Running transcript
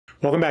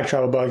Welcome back,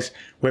 Travel Bugs.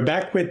 We're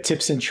back with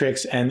tips and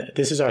tricks, and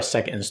this is our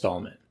second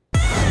installment.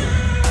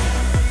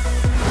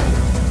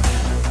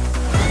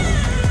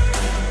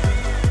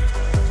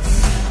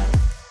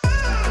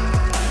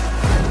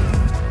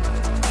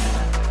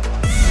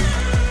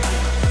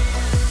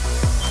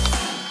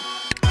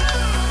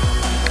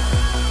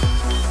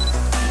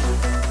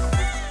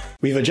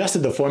 We've adjusted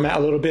the format a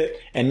little bit,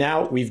 and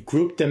now we've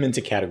grouped them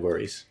into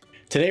categories.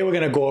 Today we're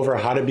going to go over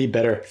how to be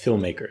better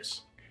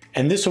filmmakers.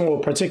 And this one will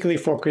particularly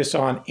focus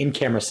on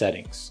in-camera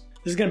settings.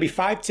 This is going to be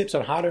 5 tips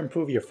on how to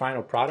improve your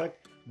final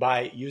product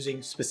by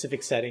using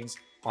specific settings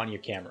on your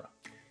camera.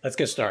 Let's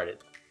get started.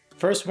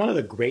 First, one of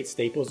the great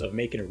staples of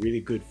making a really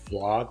good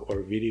vlog or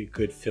a really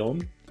good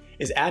film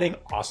is adding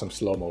awesome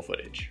slow-mo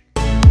footage.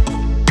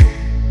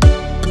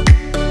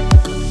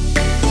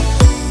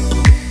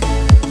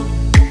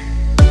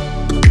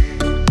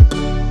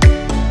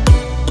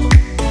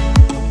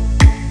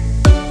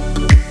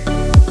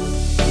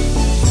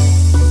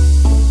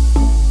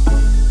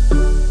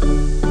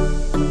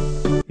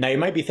 Now you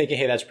might be thinking,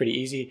 hey, that's pretty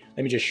easy.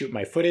 Let me just shoot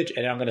my footage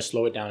and I'm gonna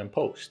slow it down in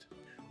post.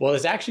 Well,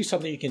 there's actually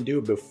something you can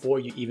do before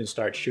you even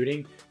start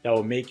shooting that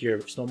will make your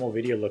slow-mo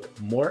video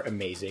look more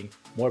amazing,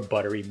 more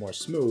buttery, more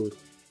smooth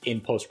in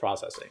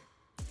post-processing.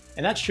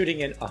 And that's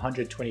shooting in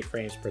 120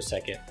 frames per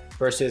second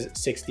versus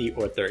 60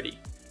 or 30.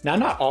 Now,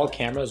 not all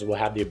cameras will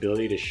have the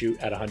ability to shoot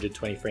at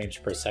 120 frames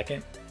per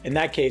second. In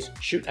that case,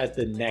 shoot at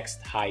the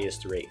next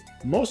highest rate.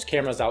 Most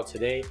cameras out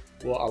today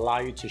will allow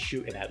you to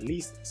shoot in at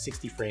least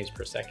 60 frames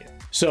per second.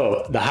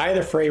 So the higher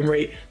the frame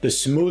rate, the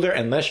smoother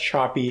and less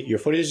choppy your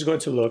footage is going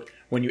to look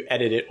when you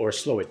edit it or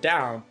slow it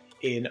down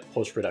in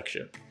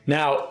post-production.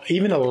 Now,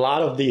 even a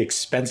lot of the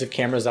expensive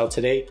cameras out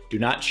today do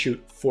not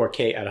shoot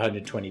 4K at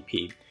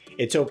 120p.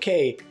 It's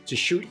okay to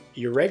shoot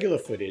your regular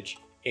footage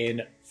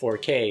in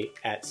 4K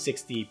at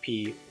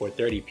 60p or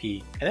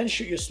 30p, and then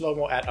shoot your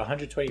slow-mo at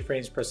 120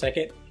 frames per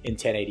second in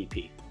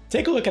 1080p.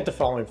 Take a look at the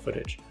following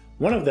footage.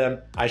 One of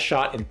them I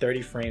shot in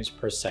 30 frames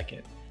per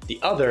second, the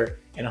other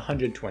in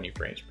 120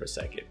 frames per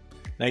second.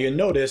 Now you'll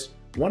notice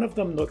one of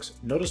them looks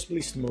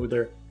noticeably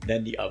smoother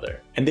than the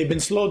other, and they've been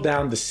slowed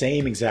down the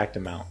same exact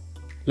amount.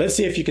 Let's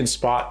see if you can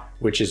spot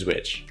which is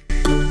which.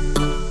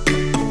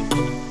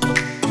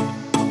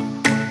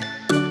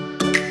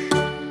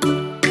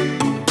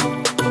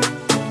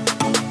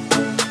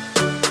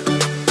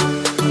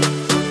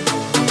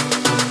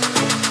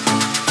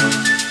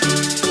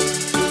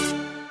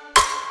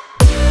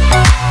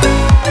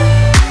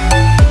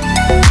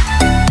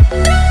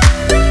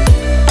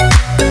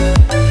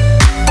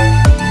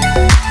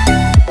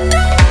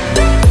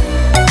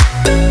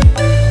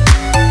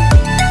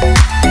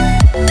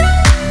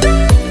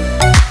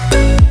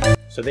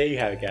 So there you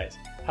have it, guys,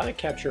 how to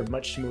capture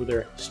much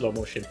smoother slow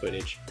motion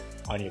footage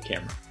on your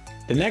camera.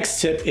 The next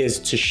tip is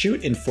to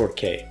shoot in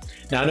 4K.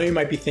 Now I know you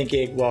might be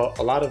thinking, well,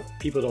 a lot of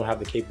people don't have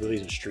the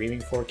capabilities of streaming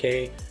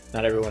 4K.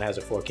 Not everyone has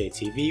a 4K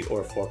TV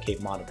or a 4K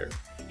monitor.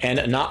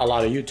 And not a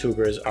lot of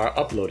YouTubers are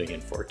uploading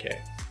in 4K.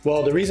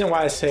 Well, the reason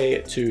why I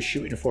say to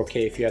shoot in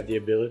 4K if you have the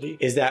ability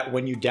is that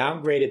when you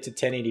downgrade it to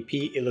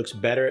 1080p, it looks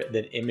better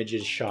than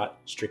images shot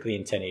strictly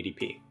in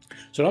 1080p.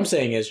 So what I'm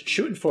saying is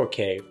shoot in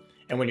 4K,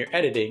 and when you're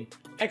editing,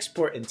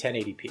 export in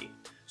 1080p.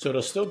 So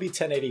it'll still be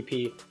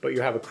 1080p, but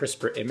you'll have a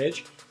crisper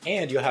image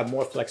and you'll have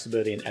more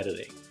flexibility in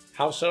editing.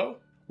 How so?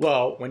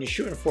 Well, when you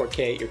shoot in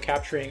 4K, you're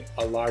capturing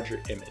a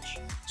larger image.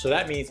 So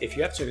that means if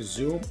you have to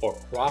zoom or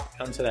crop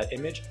onto that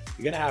image,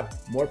 you're gonna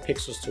have more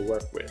pixels to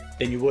work with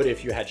than you would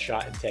if you had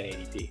shot in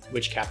 1080p,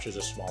 which captures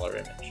a smaller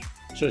image.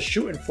 So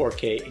shoot in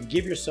 4K and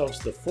give yourselves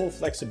the full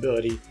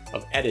flexibility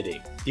of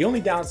editing. The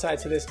only downside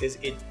to this is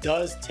it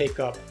does take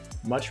up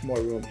much more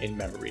room in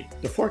memory.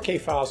 The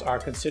 4K files are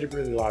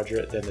considerably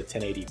larger than the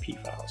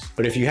 1080p files.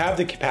 But if you have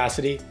the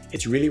capacity,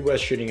 it's really worth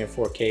shooting in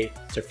 4K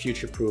to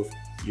future-proof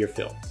your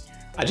films.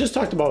 I just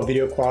talked about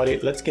video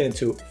quality, let's get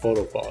into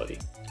photo quality.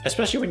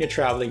 Especially when you're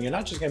traveling, you're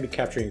not just gonna be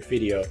capturing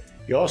video,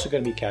 you're also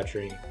gonna be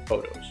capturing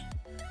photos.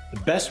 The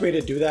best way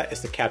to do that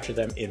is to capture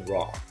them in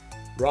RAW.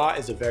 RAW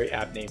is a very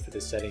apt name for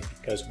this setting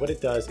because what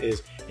it does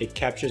is it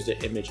captures the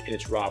image in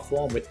its RAW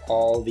form with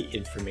all the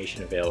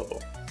information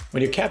available.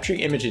 When you're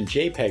capturing image in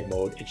JPEG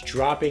mode, it's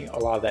dropping a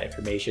lot of that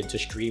information to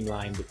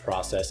streamline the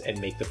process and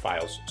make the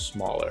files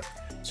smaller.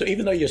 So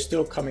even though you're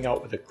still coming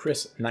out with a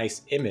crisp,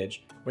 nice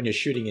image when you're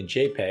shooting in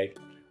JPEG,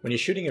 when you're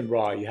shooting in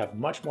RAW, you have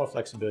much more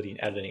flexibility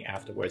in editing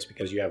afterwards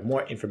because you have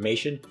more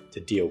information to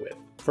deal with.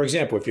 For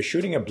example, if you're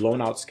shooting a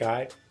blown out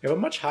sky, you have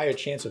a much higher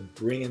chance of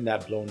bringing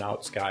that blown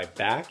out sky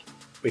back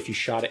if you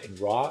shot it in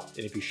RAW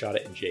than if you shot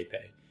it in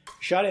JPEG. If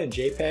you shot it in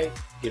JPEG,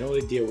 you can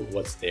only deal with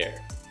what's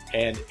there.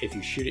 And if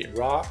you shoot it in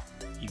RAW,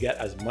 you get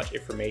as much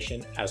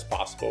information as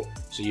possible,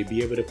 so you'll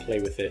be able to play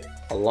with it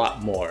a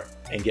lot more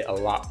and get a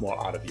lot more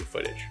out of your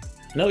footage.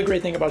 Another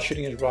great thing about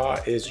shooting in RAW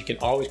is you can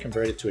always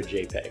convert it to a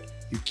JPEG.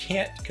 You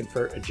can't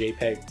convert a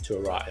JPEG to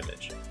a RAW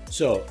image.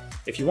 So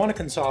if you want to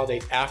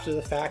consolidate after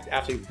the fact,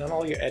 after you've done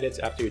all your edits,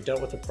 after you're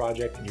done with the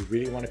project and you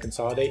really want to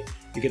consolidate,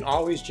 you can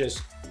always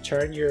just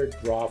turn your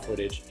raw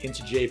footage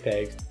into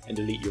JPEGs and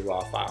delete your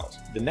raw files.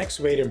 The next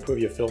way to improve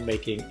your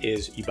filmmaking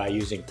is by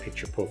using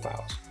picture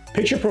profiles.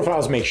 Picture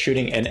profiles make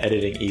shooting and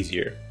editing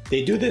easier.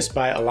 They do this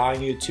by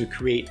allowing you to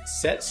create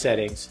set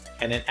settings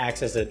and then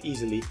access them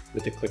easily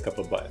with the click of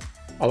a button.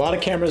 A lot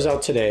of cameras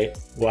out today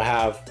will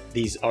have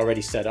these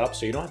already set up,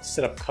 so you don't have to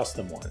set up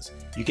custom ones.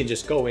 You can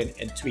just go in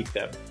and tweak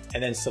them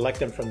and then select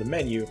them from the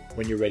menu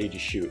when you're ready to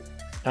shoot.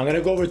 Now I'm gonna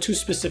go over two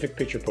specific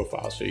picture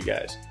profiles for you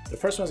guys. The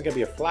first one's gonna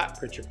be a flat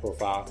picture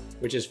profile,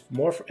 which is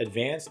more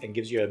advanced and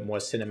gives you a more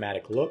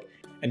cinematic look.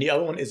 And the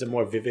other one is a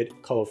more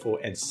vivid, colorful,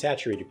 and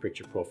saturated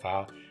picture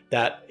profile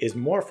that is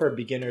more for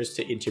beginners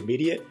to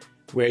intermediate,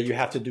 where you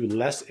have to do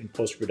less in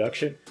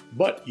post-production,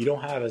 but you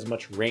don't have as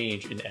much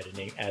range in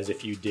editing as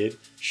if you did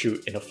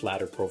shoot in a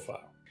flatter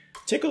profile.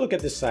 Take a look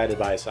at this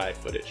side-by-side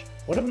footage.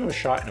 One of them was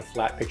shot in a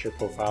flat picture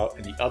profile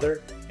and the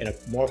other in a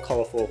more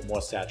colorful,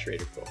 more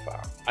saturated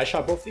profile. I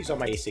shot both of these on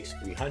my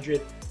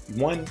A6300,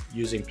 one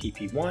using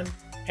PP1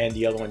 and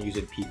the other one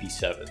using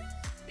PP7.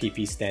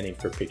 PP standing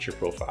for picture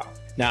profile.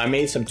 Now I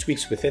made some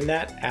tweaks within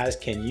that, as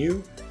can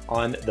you.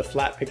 On the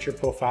flat picture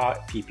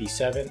profile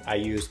PP7, I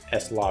used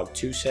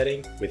S-Log2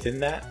 setting within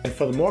that. And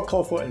for the more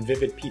colorful and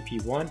vivid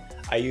PP1,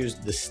 I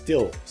used the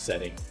still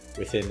setting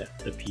within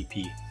the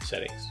PP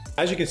settings.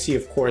 As you can see,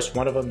 of course,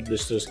 one of them,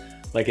 this is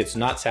like it's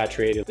not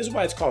saturated. This is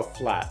why it's called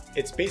flat.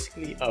 It's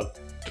basically a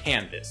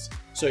canvas.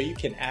 So you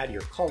can add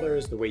your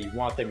colors the way you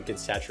want them. You can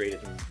saturate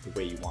it the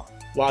way you want.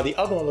 While the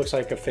other one looks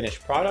like a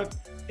finished product,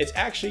 it's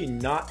actually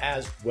not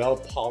as well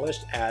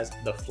polished as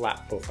the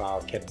flat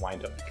profile can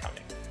wind up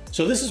becoming.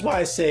 So this is why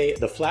I say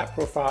the flat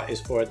profile is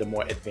for the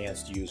more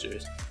advanced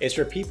users. It's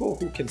for people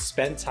who can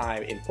spend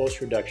time in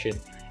post-production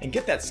and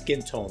get that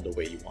skin tone the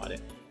way you want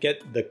it,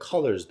 get the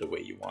colors the way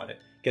you want it,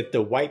 get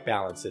the white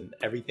balance and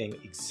everything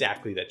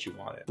exactly that you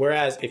want it.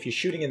 Whereas if you're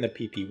shooting in the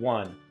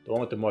PP1, the one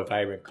with the more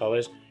vibrant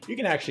colors, you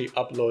can actually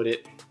upload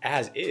it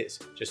as is.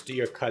 Just do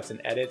your cuts and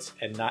edits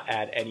and not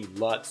add any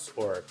LUTs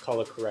or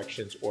color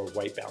corrections or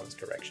white balance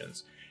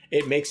corrections.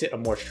 It makes it a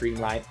more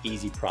streamlined,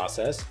 easy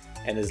process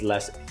and is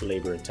less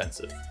labor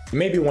intensive. You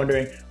may be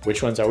wondering,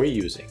 which ones are we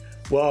using?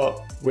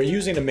 Well, we're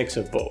using a mix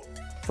of both.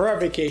 For our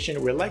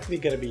vacation, we're likely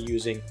gonna be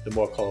using the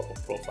more colorful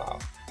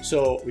profile,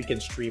 so we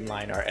can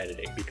streamline our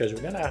editing because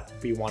we're gonna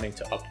be wanting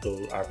to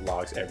upload our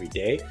vlogs every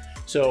day.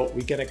 So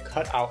we're gonna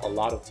cut out a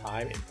lot of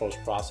time in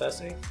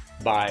post-processing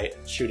by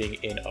shooting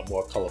in a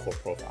more colorful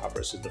profile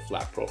versus the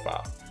flat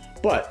profile.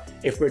 But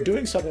if we're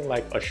doing something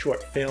like a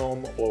short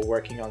film or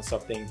working on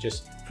something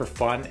just for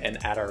fun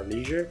and at our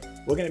leisure,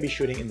 we're gonna be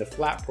shooting in the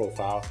flat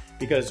profile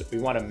because we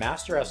wanna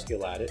master our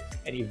skill at it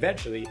and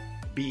eventually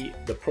be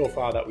the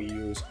profile that we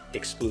use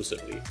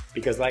exclusively.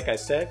 Because like I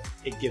said,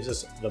 it gives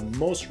us the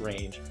most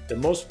range, the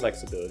most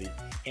flexibility,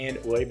 and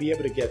we'll be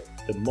able to get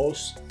the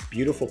most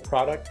beautiful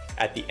product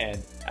at the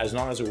end as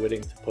long as we're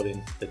willing to put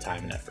in the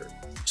time and effort.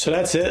 So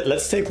that's it.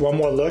 Let's take one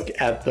more look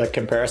at the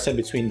comparison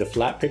between the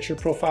flat picture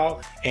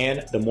profile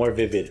and the more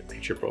vivid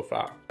picture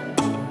profile.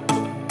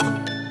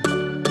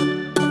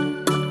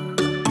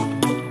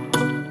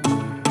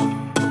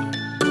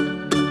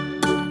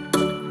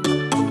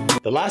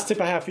 The last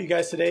tip I have for you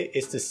guys today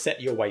is to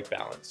set your white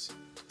balance.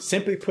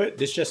 Simply put,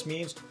 this just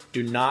means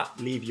do not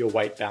leave your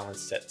white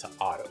balance set to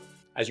auto.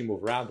 As you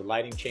move around, the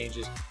lighting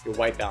changes, your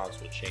white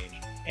balance will change,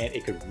 and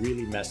it could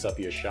really mess up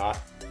your shot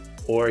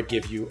or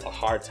give you a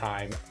hard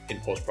time in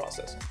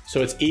post-processing.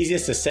 So it's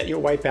easiest to set your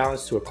white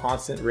balance to a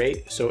constant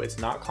rate so it's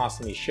not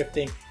constantly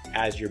shifting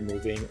as you're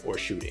moving or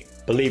shooting.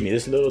 Believe me,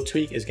 this little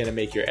tweak is gonna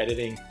make your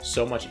editing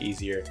so much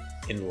easier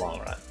in the long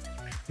run.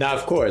 Now,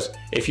 of course,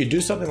 if you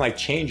do something like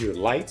change your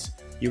lights,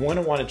 you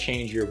want to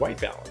change your white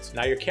balance.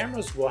 Now your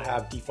cameras will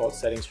have default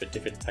settings for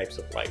different types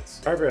of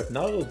lights. However, if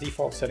none of those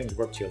default settings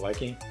work to your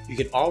liking, you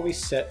can always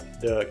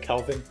set the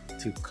Kelvin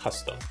to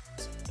custom.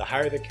 The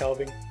higher the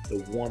Kelvin,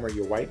 the warmer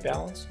your white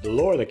balance. The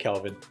lower the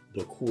Kelvin,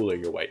 the cooler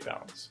your white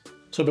balance.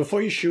 So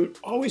before you shoot,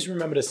 always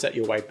remember to set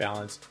your white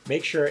balance.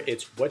 Make sure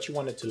it's what you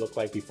want it to look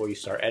like before you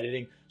start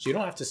editing, so you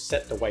don't have to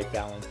set the white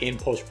balance in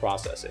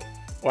post-processing.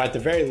 Or at the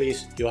very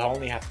least, you'll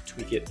only have to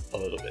tweak it a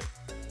little bit.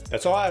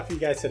 That's all I have for you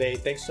guys today.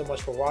 Thanks so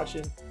much for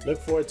watching. Look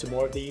forward to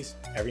more of these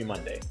every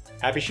Monday.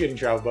 Happy shooting,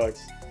 travel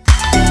bugs.